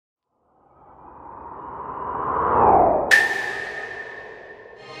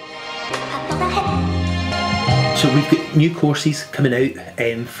So we've got new courses coming out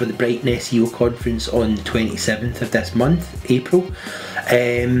for the Brighton SEO conference on the 27th of this month, April.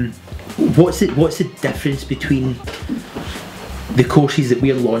 What's the difference between the courses that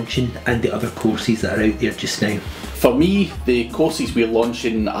we're launching and the other courses that are out there just now? For me, the courses we're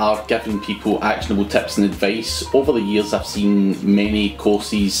launching are giving people actionable tips and advice. Over the years, I've seen many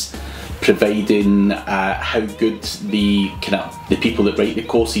courses providing how good the people that write the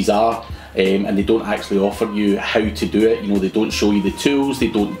courses are, and they don't actually offer you how to do it. You know, they don't show you the tools, they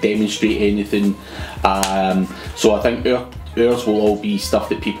don't demonstrate anything. So I think ours will all be stuff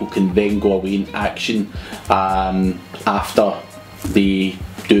that people can then go away and action after they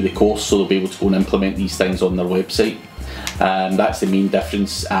do the course, so they'll be able to go and implement these things on their website. That's the main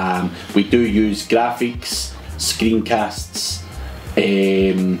difference. We do use graphics, screencasts,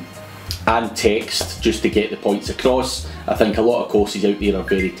 and text just to get the points across. I think a lot of courses out there are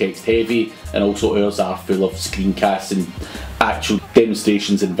very text heavy, and also ours are full of screencasts and actual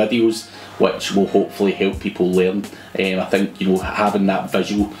demonstrations and videos, which will hopefully help people learn. I think, you know, having that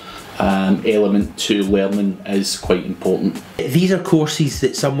visual element to learning is quite important. These are courses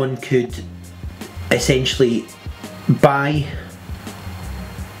that someone could essentially buy,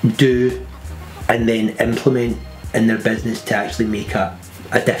 do, and then implement in their business to actually make a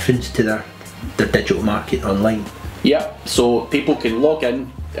difference to their digital market online. Yeah, so people can log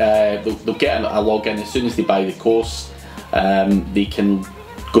in, they'll get a login as soon as they buy the course. They can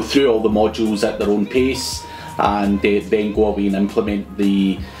go through all the modules at their own pace, and they then go away and implement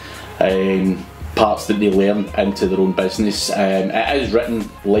the parts that they learn into their own business. It is written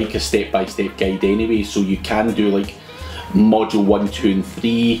like a step-by-step guide anyway, so you can do like module 1, 2 and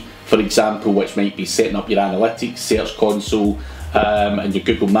 3, for example, which might be setting up your analytics, search console, and your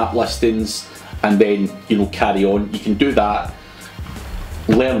Google map listings, and then, you know, carry on. You can do that,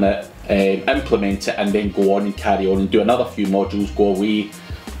 learn it, implement it, and then go on and carry on and do another few modules, go away,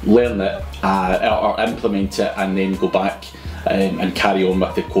 learn it, or implement it, and then go back and carry on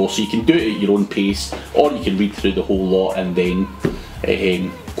with the course. So you can do it at your own pace, or you can read through the whole lot and then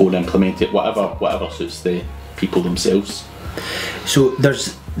go and implement it, whatever suits the people themselves. So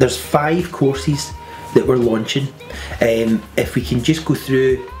there's 5 courses that we're launching. If we can just go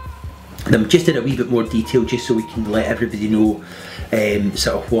through them just in a wee bit more detail, just so we can let everybody know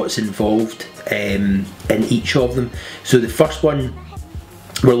sort of what's involved in each of them. So the first one,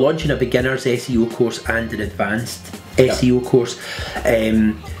 we're launching a beginner's SEO course and an advanced SEO course.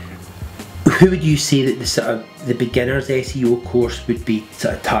 Who would you say that the beginner's SEO course would be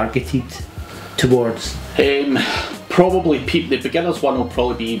sort of targeted towards? Probably the beginner's one will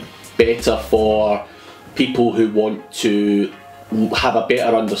probably be better for people who want to have a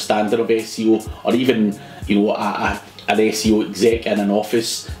better understanding of SEO, or even, you know, an SEO exec in an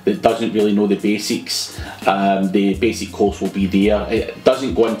office that doesn't really know the basics. The basic course will be there. It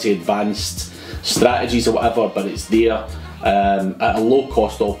doesn't go into advanced strategies or whatever, but it's there at a low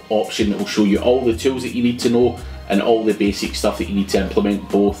cost option that will show you all the tools that you need to know and all the basic stuff that you need to implement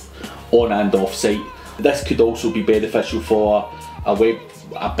both on and off site. This could also be beneficial for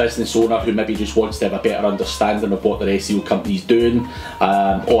a business owner who maybe just wants to have a better understanding of what their SEO company's doing,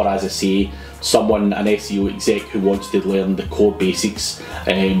 or, as I say, an SEO exec who wants to learn the core basics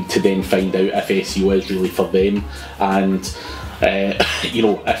to then find out if SEO is really for them. And you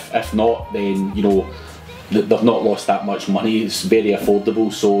know, if not, then, you know, they've not lost that much money. It's very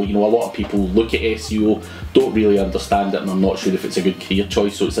affordable, so, you know, a lot of people look at SEO, don't really understand it, and I'm not sure if it's a good career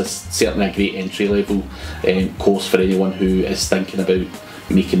choice. So it's certainly a great entry level course for anyone who is thinking about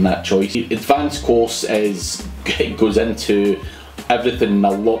making that choice. The advanced course goes into everything in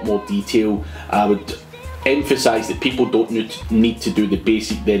a lot more detail. I would emphasise that people don't need to do the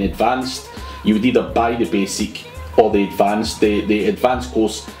basic then advanced. You would either buy the basic or the advanced. The advanced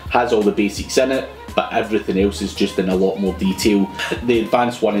course has all the basics in it, but everything else is just in a lot more detail. The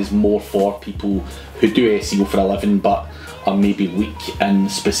advanced one is more for people who do SEO for a living but are maybe weak in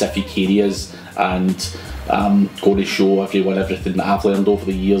specific areas, and I'm going to show everyone everything that I've learned over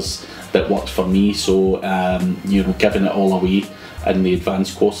the years that worked for me. So you know, giving it all away in the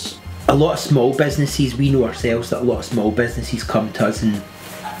advanced course. A lot of small businesses, we know ourselves that a lot of small businesses come to us and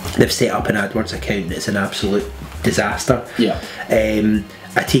they've set up an AdWords account and it's an absolute disaster. Yeah.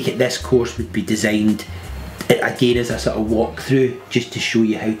 I take it this course would be designed again as a sort of walkthrough, just to show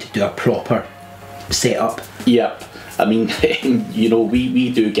you how to do a proper setup. Yep. I mean, you know,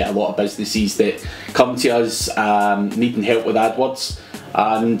 we do get a lot of businesses that come to us needing help with AdWords,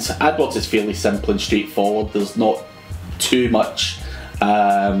 and AdWords is fairly simple and straightforward. There's not too much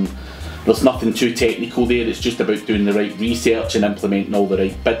there's nothing too technical there. It's just about doing the right research and implementing all the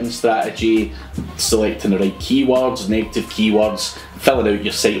right bidding strategy, selecting the right keywords, negative keywords, filling out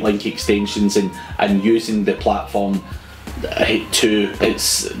your site link extensions, and using the platform to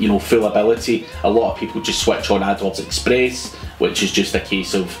its full ability. A lot of people just switch on AdWords Express, which is just a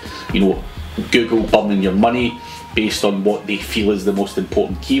case of Google burning your money based on what they feel is the most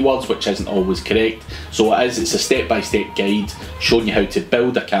important keywords, which isn't always correct. So it's a step-by-step guide showing you how to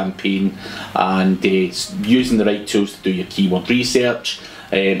build a campaign and using the right tools to do your keyword research,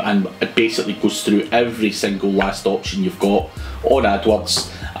 and it basically goes through every single last option you've got on AdWords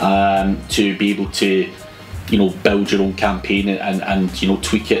to be able to build your own campaign and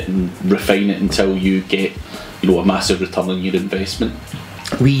tweak it and refine it until you get a massive return on your investment.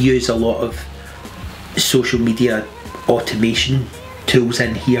 We use a lot of social media automation tools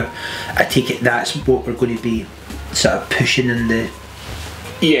in here. I take it that's what we're going to be sort of pushing in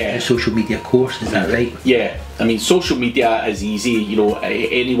the social media course, is that right? Yeah, I mean, social media is easy,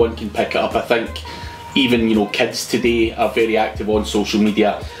 anyone can pick it up. I think even kids today are very active on social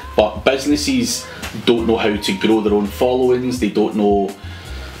media, but businesses don't know how to grow their own followings. They don't know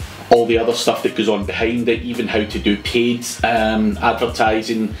all the other stuff that goes on behind it, even how to do paid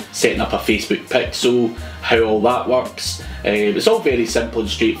advertising, setting up a Facebook pixel, how all that works. It's all very simple and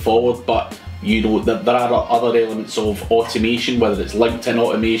straightforward, but there are other elements of automation, whether it's LinkedIn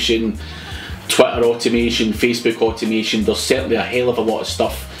automation, Twitter automation, Facebook automation. There's certainly a hell of a lot of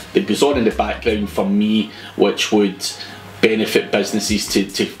stuff that goes on in the background for me, which would benefit businesses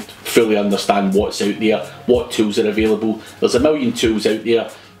to fully understand what's out there, what tools are available. There's a million tools out there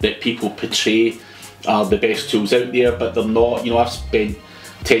that people portray are the best tools out there, but they're not. I've spent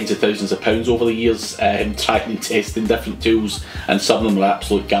tens of thousands of pounds over the years trying and testing different tools, and some of them are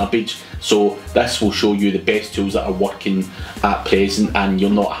absolute garbage. So this will show you the best tools that are working at present, and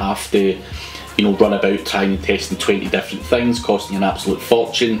you'll not have to run about trying and testing 20 different things, costing you an absolute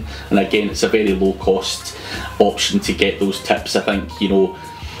fortune. And again, it's a very low cost option to get those tips. I think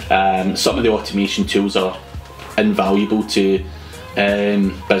some of the automation tools are invaluable to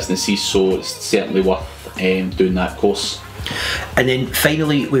businesses, so it's certainly worth doing that course. And then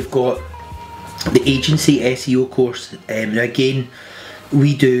finally, we've got the agency SEO course. Now again,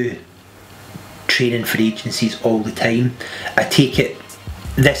 we do training for agencies all the time. I take it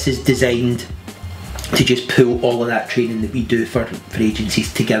this is designed to just pull all of that training that we do for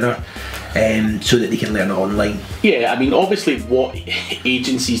agencies together, so that they can learn it online. Yeah, I mean, obviously what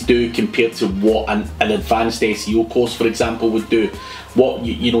agencies do compared to what an advanced SEO course, for example, would do,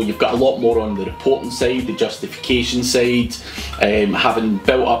 you've got a lot more on the reporting side, the justification side. Having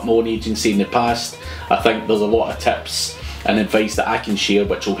built up my own agency in the past, I think there's a lot of tips and advice that I can share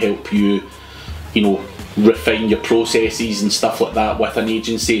which will help you, refine your processes and stuff like that with an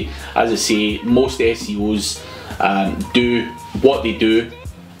agency. As I say, most SEOs do what they do,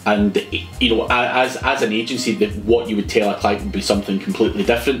 and as an agency, what you would tell a client would be something completely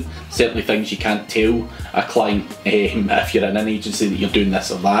different. Certainly things you can't tell a client if you're in an agency that you're doing this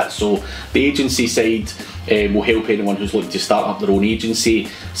or that. So the agency side will help anyone who's looking to start up their own agency.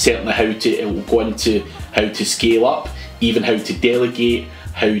 Certainly it will go into how to scale up, even how to delegate,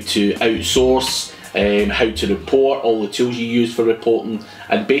 how to outsource, how to report, all the tools you use for reporting,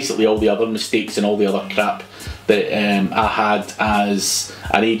 and basically all the other mistakes and all the other crap that I had as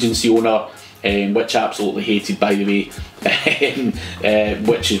an agency owner, which I absolutely hated, by the way,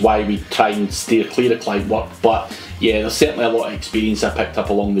 which is why we try and steer clear of client work. But yeah, there's certainly a lot of experience I picked up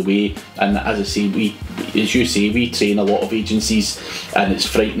along the way, and as I say, we train a lot of agencies, and it's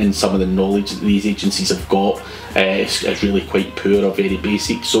frightening some of the knowledge that these agencies have got. It's really quite poor or very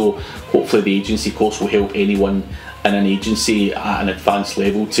basic, so hopefully the agency course will help anyone in an agency at an advanced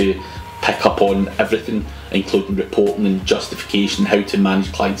level to pick up on everything, including reporting and justification, how to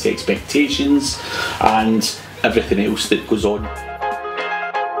manage clients' expectations, and everything else that goes on.